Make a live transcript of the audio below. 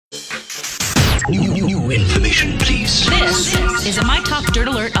New information, please. This is a My Talk Dirt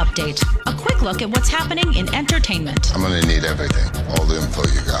Alert update. A quick look at what's happening in entertainment. I'm gonna need everything, all the info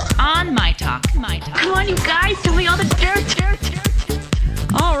you got. On My Talk. Come on, you guys, tell me all the dirt.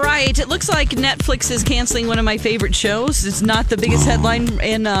 All right. It looks like Netflix is canceling one of my favorite shows. It's not the biggest headline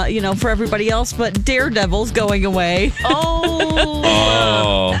in, for everybody else, but Daredevil's going away.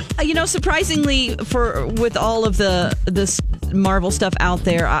 Surprisingly, with all of this Marvel stuff out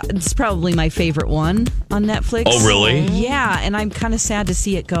there, it's probably my favorite one on Netflix. Oh, really? Yeah, and I'm kind of sad to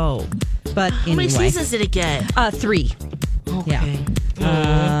see it go. But anyway. How many seasons did it get? 3. Okay.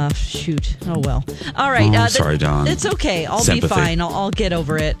 Yeah. Shoot. Oh, well. All right. Sorry, Don. It's okay. I'll Sympathy. be fine. I'll get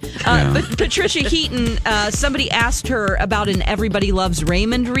over it. But Patricia Heaton, somebody asked her about an Everybody Loves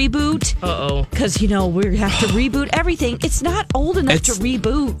Raymond reboot. Uh-oh. Because, we have to reboot everything. It's not old enough to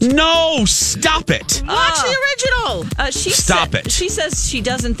reboot. No, stop it. Watch the original. Stop it. She says she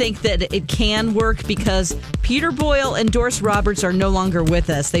doesn't think that it can work because Peter Boyle and Doris Roberts are no longer with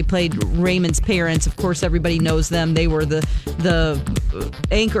us. They played Raymond's parents. Of course, everybody knows them. They were the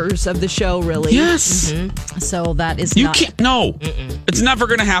anchors of the show, really. Yes. Mm-hmm. So that is you not... can't. No. It's never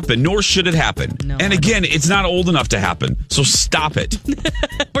going to happen, nor should it happen. No, and again, it's not old enough to happen. So stop it.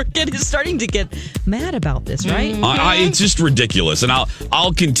 We're starting to get mad about this, right? It's just ridiculous. And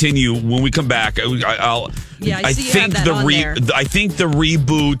I'll continue when we come back. I think the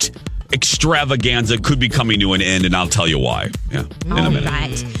reboot extravaganza could be coming to an end, and I'll tell you why. Yeah, in a minute.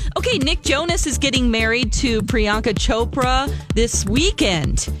 Right. Okay, Nick Jonas is getting married to Priyanka Chopra this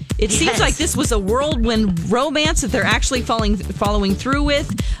weekend. It seems like this was a whirlwind romance that they're actually following through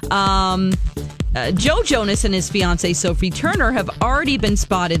with. Joe Jonas and his fiancée Sophie Turner have already been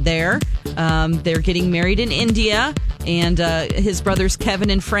spotted there. They're getting married in India, and his brothers Kevin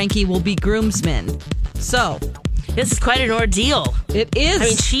and Frankie will be groomsmen. So... this is quite an ordeal. It is. I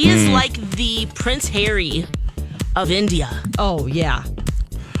mean, she is like the Prince Harry of India. Oh, yeah.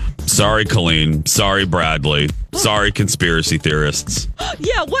 Sorry, Colleen. Sorry, Bradley. Sorry, conspiracy theorists.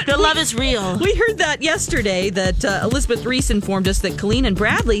 Yeah, what? The love is real. We heard that yesterday, that Elizabeth Reese informed us that Colleen and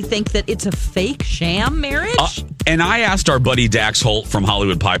Bradley think that it's a fake sham marriage. And I asked our buddy Dax Holt from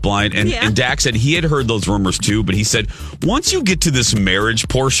Hollywood Pipeline, and Dax said he had heard those rumors too, but he said, once you get to this marriage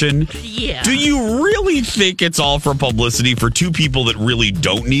portion, do you really think it's all for publicity for two people that really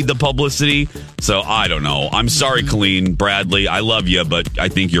don't need the publicity? So I don't know. I'm sorry, Colleen, Bradley. I love you, but I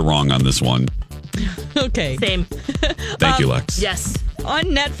think you're wrong on this one. Okay. Same. Thank you, Lex. Yes. On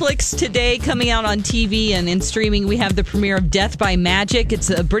Netflix today, coming out on TV and in streaming, we have the premiere of Death by Magic. It's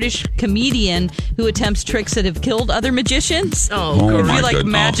a British comedian who attempts tricks that have killed other magicians. Oh my like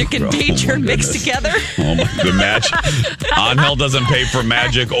goodness. magic and danger mixed together. Oh my, the match. Angel doesn't pay for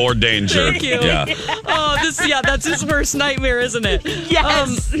magic or danger. Thank you. Yeah. That's his worst nightmare, isn't it?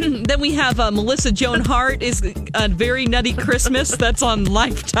 Yes. Then we have Melissa Joan Hart is a Very Nutty Christmas. That's on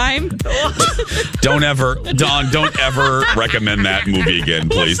Lifetime. Don't ever recommend that movie again,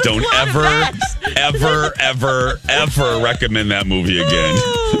 please. Don't ever recommend that movie again.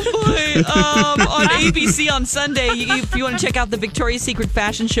 On ABC on Sunday, if you want to check out the Victoria's Secret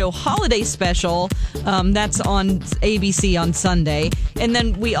Fashion Show Holiday Special, that's on ABC on Sunday. And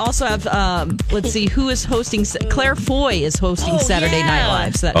then we also have, let's see, who is hosting? Claire Foy is hosting Saturday Night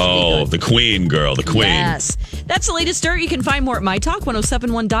Live. So that should be good. The queen, girl, the queen. Yes. That's the latest dirt. You can find more at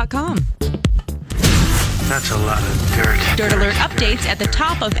mytalk1071.com. That's a lot of dirt. Dirt Alert updates at the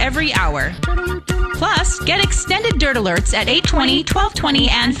top of every hour. Plus, get extended Dirt Alerts at 8:20, 12:20,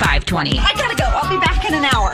 and 5:20. I gotta go. I'll be back in an hour.